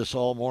into this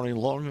all morning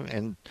long,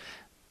 and,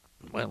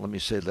 well, let me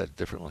say that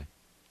differently.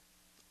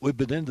 We've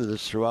been into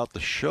this throughout the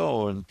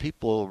show, and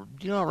people,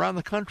 around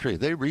the country,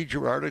 they read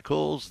your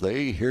articles,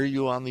 they hear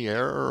you on the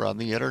air or on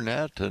the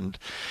internet, and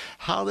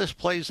how this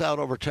plays out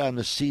over time,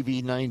 the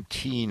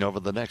CV-19 over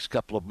the next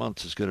couple of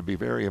months is going to be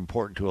very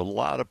important to a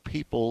lot of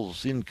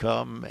people's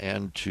income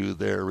and to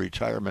their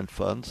retirement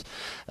funds.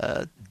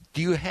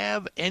 Do you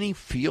have any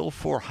feel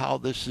for how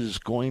this is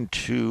going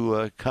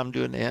to come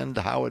to an end?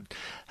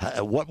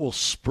 What will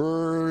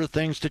spur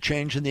things to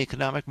change in the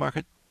economic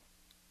market?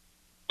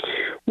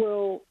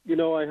 Well,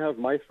 I have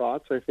my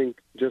thoughts. I think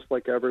just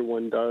like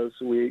everyone does,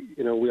 we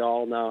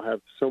all now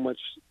have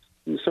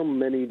so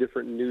many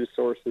different news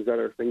sources at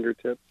our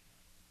fingertips.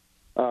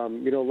 A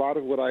lot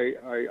of what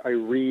I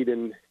read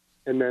and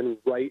then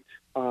write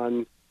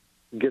on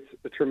gets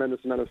a tremendous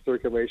amount of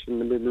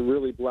circulation. And we've been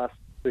really blessed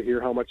to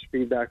hear how much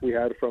feedback we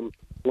had from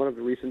one of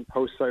the recent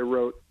posts I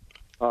wrote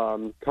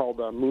called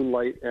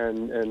Moonlight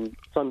and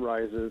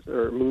Sunrises,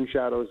 or Moon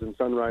Shadows and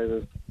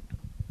Sunrises.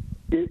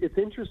 It's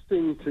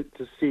interesting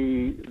to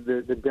see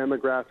the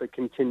demographic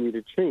continue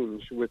to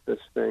change with this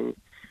thing.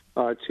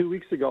 2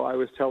 weeks ago, I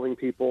was telling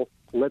people,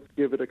 let's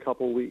give it a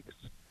couple weeks.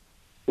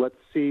 Let's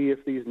see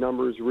if these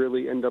numbers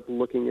really end up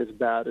looking as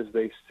bad as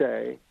they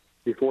say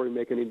before we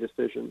make any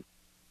decision.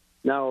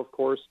 Now, of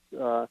course,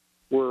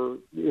 we're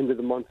into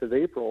the month of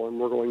April, and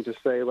we're going to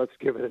say, let's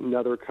give it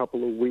another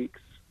couple of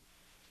weeks.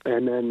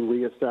 and then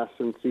reassess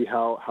and see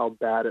how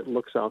bad it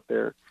looks out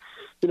there.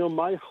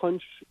 My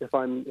hunch, if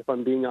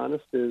I'm being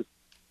honest, is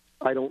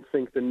I don't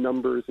think the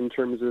numbers in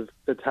terms of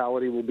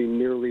fatality will be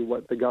nearly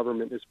what the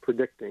government is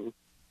predicting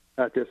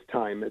at this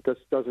time. It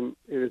just doesn't.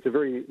 It's a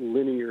very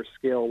linear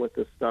scale with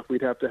this stuff.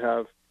 We'd have to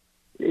have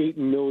 8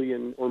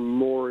 million or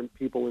more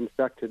people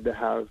infected to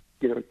have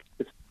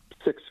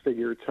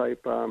six-figure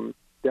type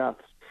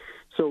deaths.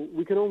 So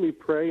we can only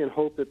pray and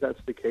hope that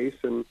that's the case,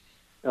 and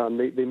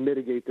they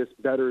mitigate this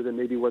better than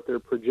maybe what they're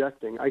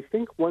projecting. I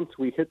think once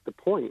we hit the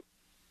point,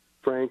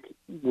 Frank,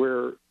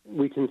 where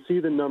we can see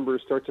the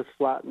numbers start to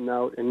flatten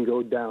out and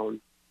go down,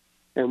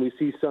 and we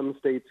see some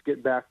states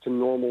get back to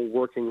normal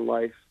working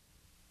life,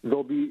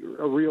 there'll be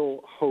a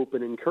real hope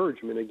and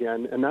encouragement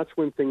again, and that's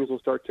when things will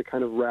start to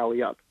kind of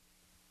rally up,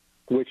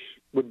 which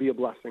would be a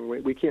blessing.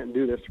 We can't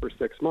do this for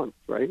 6 months,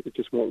 right? It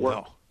just won't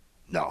work.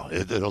 No,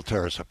 it'll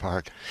tear us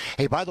apart.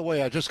 Hey, by the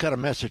way, I just got a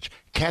message.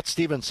 Cat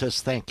Stevens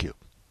says thank you.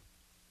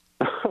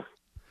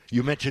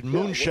 You mentioned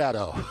Moon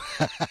Shadow.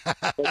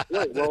 That's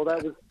right. Well,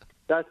 that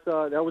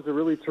was a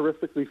really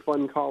terrifically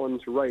fun column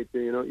to write.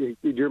 Do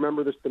you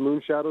remember the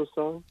Moon Shadow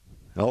song?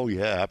 Oh,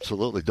 yeah,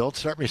 absolutely. Don't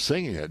start me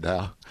singing it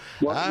now.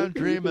 Well, I'm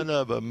dreaming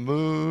of a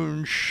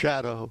moon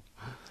shadow.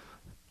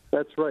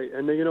 That's right.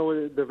 And,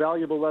 the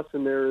valuable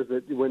lesson there is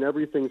that when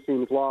everything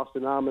seems lost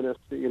and ominous,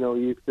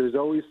 there's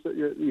always,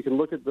 you can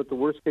look at what the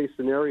worst-case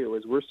scenario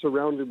is. We're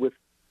surrounded with,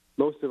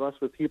 most of us,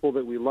 with people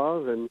that we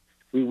love, and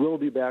we will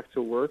be back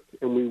to work,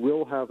 and we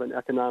will have an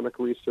economic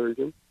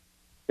resurgence.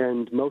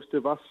 And most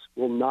of us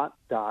will not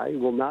die,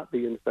 will not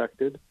be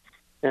infected.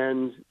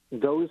 And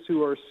those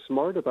who are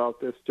smart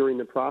about this during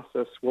the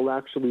process will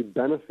actually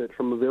benefit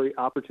from a very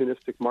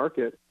opportunistic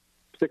market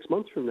 6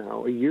 months from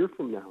now, a year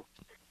from now.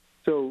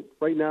 So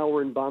right now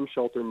we're in bomb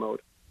shelter mode,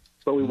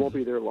 but we won't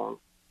be there long.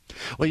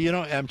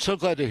 Well, I'm so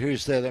glad to hear you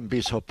say that and be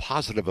so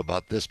positive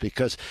about this,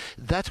 because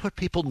that's what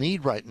people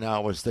need right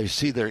now as they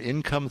see their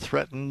income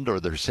threatened or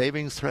their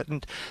savings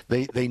threatened.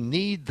 They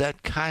need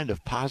that kind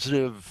of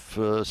positive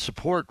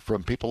support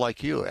from people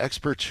like you,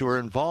 experts who are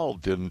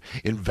involved in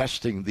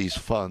investing these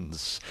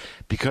funds,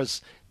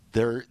 because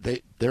they're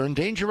in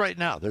danger right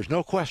now. There's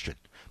no question.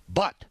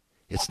 But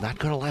it's not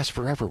going to last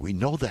forever. We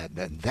know that,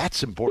 and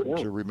that's important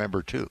to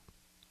remember too.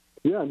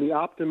 Yeah, the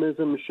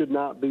optimism should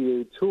not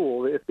be a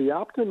tool. If the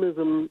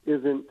optimism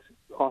isn't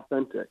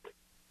authentic,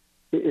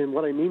 and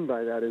what I mean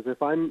by that is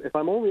if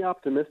I'm only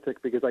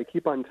optimistic because I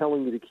keep on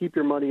telling you to keep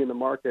your money in the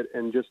market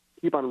and just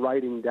keep on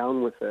riding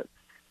down with it,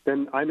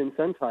 then I'm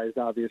incentivized,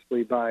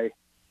 obviously, by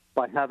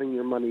having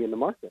your money in the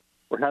market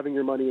or having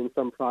your money in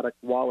some product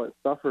while it's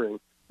suffering.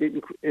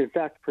 In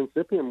fact,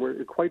 Principium,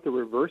 we're quite the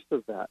reverse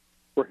of that.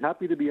 We're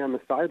happy to be on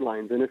the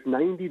sidelines, and if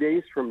 90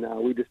 days from now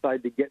we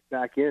decide to get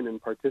back in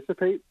and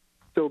participate,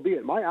 so be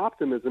it. My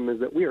optimism is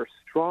that we are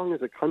strong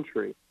as a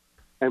country,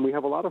 and we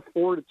have a lot of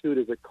fortitude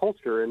as a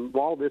culture. And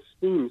while this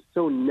seems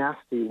so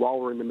nasty while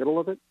we're in the middle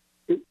of it,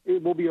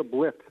 it will be a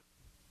blip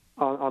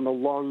on the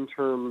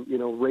long-term,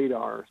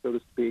 radar, so to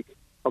speak,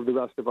 of the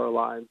rest of our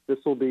lives.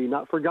 This will be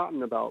not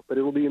forgotten about, but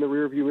it will be in the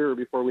rearview mirror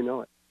before we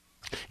know it.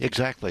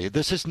 Exactly.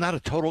 This is not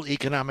a total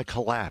economic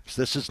collapse.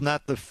 This is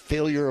not the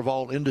failure of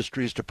all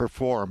industries to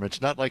perform.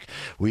 It's not like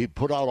we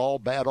put out all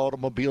bad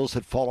automobiles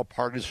that fall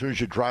apart as soon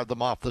as you drive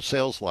them off the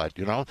sales lot.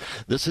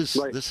 This is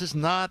right. This is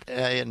not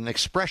an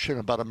expression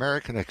about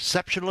American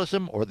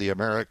exceptionalism or the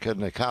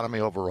American economy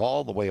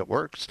overall, the way it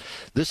works.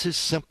 This is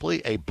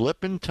simply a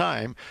blip in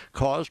time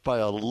caused by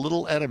a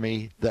little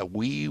enemy that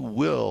we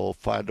will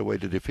find a way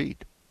to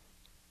defeat.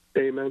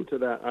 Amen to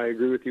that. I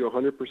agree with you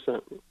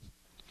 100%.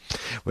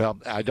 Well,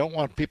 I don't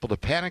want people to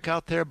panic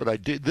out there, but I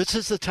do. This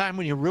is the time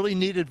when you really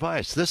need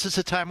advice. This is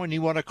the time when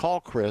you want to call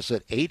Chris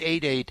at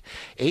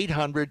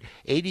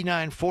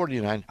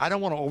 888-800-8949. I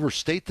don't want to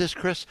overstate this,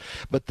 Chris,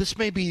 but this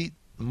may be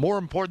more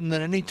important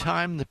than any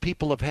time that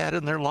people have had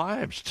in their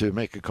lives to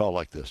make a call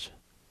like this.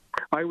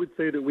 I would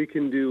say that we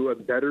can do a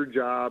better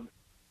job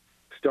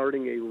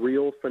starting a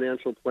real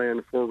financial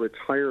plan for a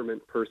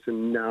retirement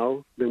person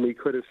now than we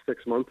could have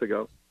 6 months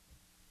ago.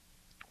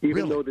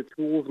 Even though the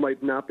tools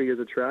might not be as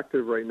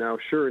attractive right now,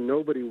 sure,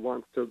 nobody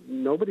wants to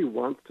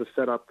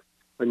set up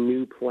a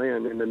new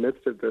plan in the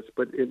midst of this.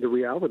 But the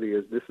reality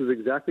is this is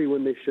exactly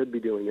when they should be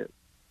doing it.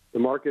 The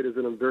market is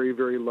in a very,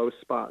 very low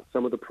spot.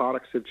 Some of the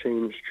products have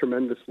changed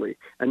tremendously.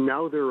 And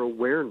now their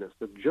awareness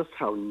of just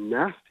how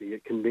nasty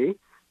it can be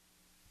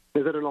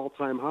is at an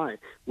all-time high.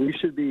 We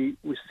should be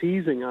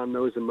seizing on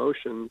those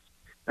emotions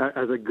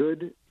as a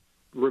good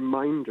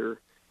reminder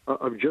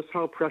of just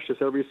how precious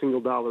every single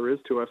dollar is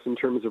to us in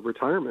terms of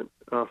retirement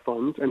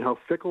funds, and how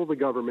fickle the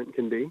government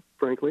can be,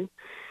 frankly,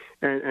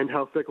 and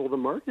how fickle the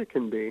market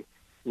can be.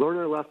 Learn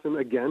our lesson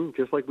again,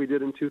 just like we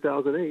did in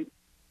 2008,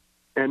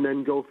 and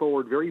then go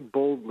forward very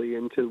boldly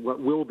into what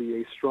will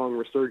be a strong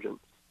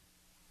resurgence.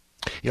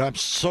 I'm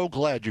so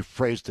glad you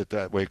phrased it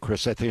that way,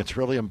 Chris. I think it's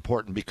really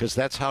important, because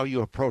that's how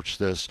you approach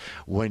this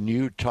when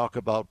you talk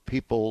about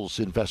people's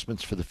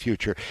investments for the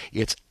future.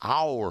 It's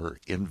our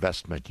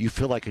investment. You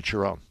feel like it's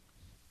your own.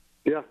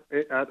 Yeah,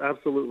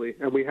 absolutely.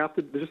 And we have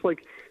to, just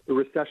like the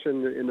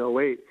recession in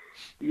 '08,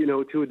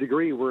 to a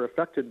degree we're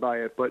affected by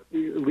it, but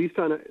at least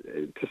to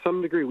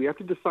some degree we have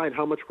to decide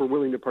how much we're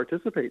willing to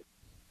participate.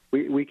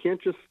 We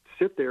can't just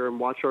sit there and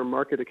watch our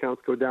market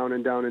accounts go down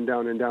and down and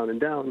down and down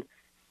and down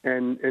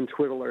and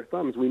twiddle our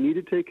thumbs. We need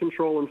to take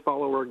control and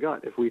follow our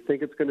gut. If we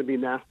think it's going to be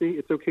nasty,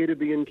 it's okay to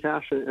be in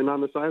cash and on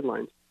the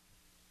sidelines.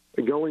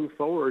 Going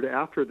forward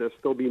after this,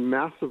 there'll be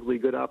massively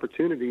good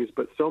opportunities,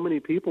 but so many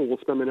people will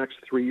spend the next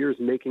 3 years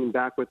making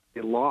back what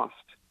they lost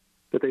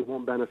that they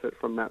won't benefit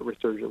from that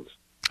resurgence.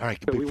 All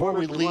right, So before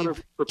we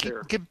leave,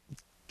 prepare.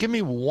 give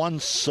me one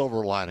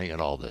silver lining in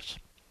all this.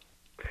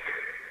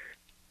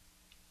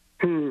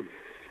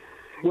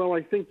 Well,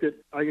 I think that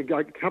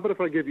how about if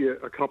I give you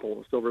a couple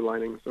of silver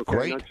linings? Okay,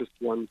 Great. Not just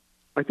one.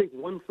 I think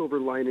one silver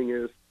lining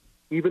is,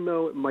 even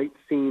though it might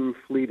seem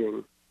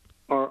fleeting,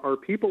 our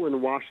people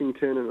in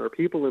Washington and our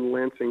people in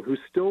Lansing who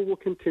still will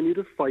continue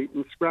to fight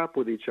and scrap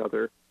with each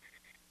other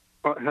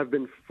have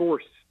been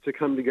forced to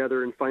come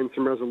together and find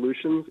some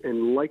resolutions.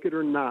 And like it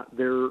or not,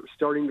 they're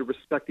starting to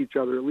respect each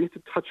other at least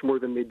a touch more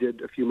than they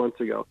did a few months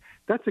ago.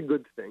 That's a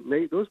good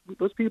thing.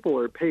 Those people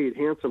are paid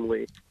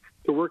handsomely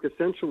to work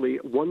essentially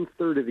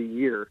 1/3 of the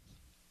year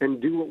and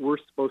do what we're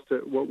supposed to,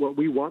 what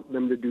we want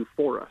them to do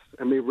for us.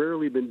 And they've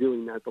rarely been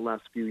doing that the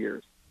last few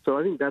years. So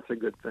I think that's a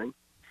good thing.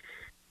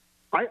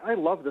 I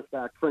love the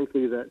fact,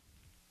 frankly, that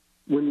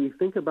when you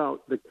think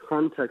about the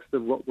context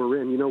of what we're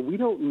in, we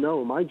don't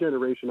know. My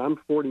generation, I'm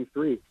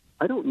 43.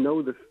 I don't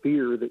know the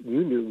fear that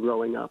you knew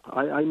growing up.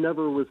 I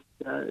never was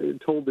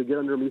told to get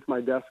underneath my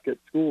desk at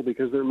school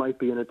because there might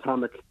be an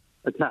atomic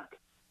attack,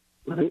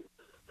 right?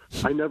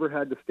 I never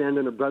had to stand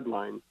in a bread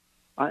line.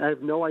 I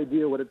have no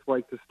idea what it's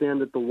like to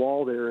stand at the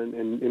wall there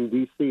in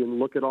D.C. and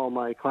look at all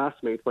my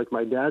classmates like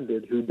my dad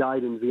did who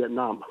died in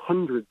Vietnam,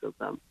 hundreds of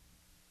them.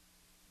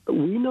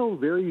 We know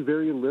very,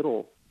 very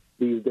little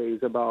these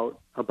days about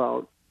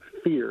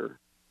fear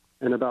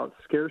and about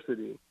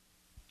scarcity.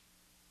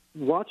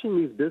 Watching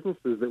these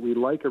businesses that we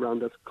like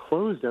around us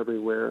closed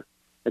everywhere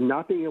and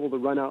not being able to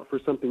run out for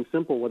something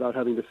simple without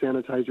having to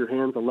sanitize your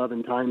hands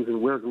 11 times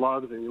and wear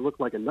gloves and you look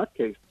like a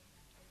nutcase.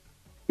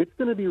 It's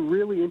going to be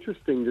really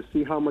interesting to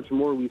see how much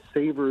more we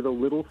savor the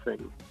little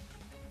things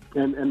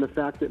and the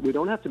fact that we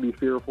don't have to be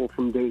fearful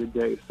from day to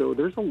day. So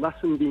there's a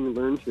lesson being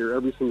learned here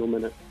every single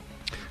minute.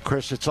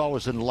 Chris, it's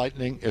always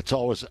enlightening. It's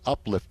always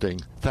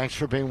uplifting. Thanks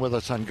for being with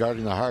us on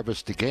Guarding the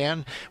Harvest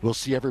again. We'll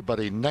see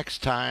everybody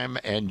next time,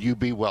 and you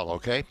be well,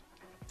 okay?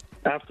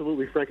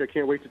 Absolutely, Frank. I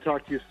can't wait to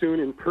talk to you soon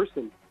in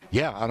person.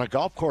 Yeah, on a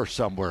golf course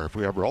somewhere if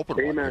we ever open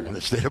one here in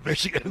the state of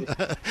Michigan.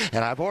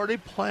 And I've already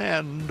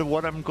planned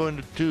what I'm going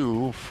to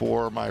do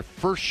for my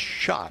first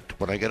shot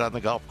when I get on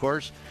the golf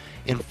course.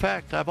 In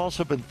fact, I've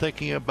also been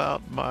thinking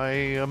about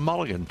my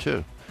mulligan,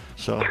 too.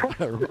 So,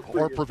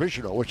 or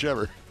provisional,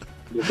 whichever.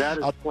 That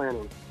is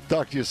planning.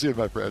 Talk to you soon,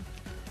 my friend.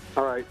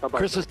 All right. Bye-bye.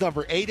 Chris's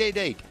number,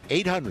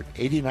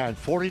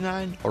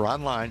 888-800-8949, or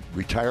online,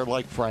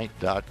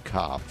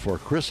 retirelikefrank.com. For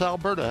Chris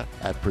Alberta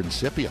at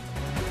Principium.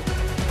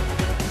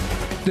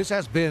 This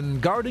has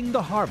been Guarding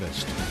the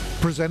Harvest,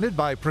 presented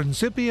by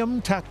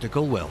Principium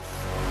Tactical Wealth.